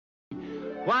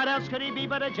What else could he be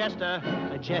but a jester?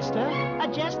 A jester? A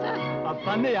jester? A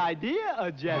funny idea,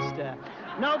 a jester.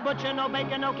 No butcher, no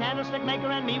baker, no candlestick maker,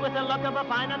 and me with the look of a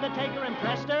fine undertaker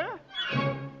impressed her?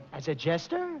 As a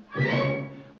jester?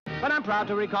 But I'm proud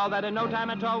to recall that in no time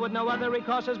at all, with no other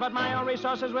recourses but my own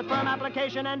resources, with firm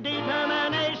application and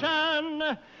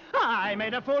determination, I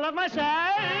made a fool of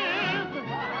myself.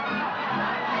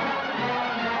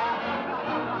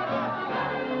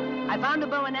 I found a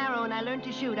bow and arrow and I learned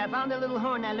to shoot. I found a little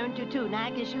horn and I learned to toot. Now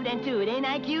I can shoot and toot. Ain't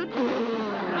I cute?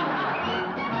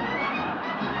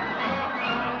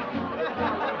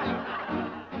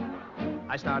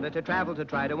 I started to travel to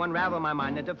try to unravel my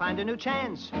mind and to find a new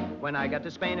chance. When I got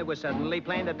to Spain, it was suddenly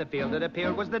plain that the field, it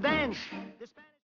appeared, was the dance.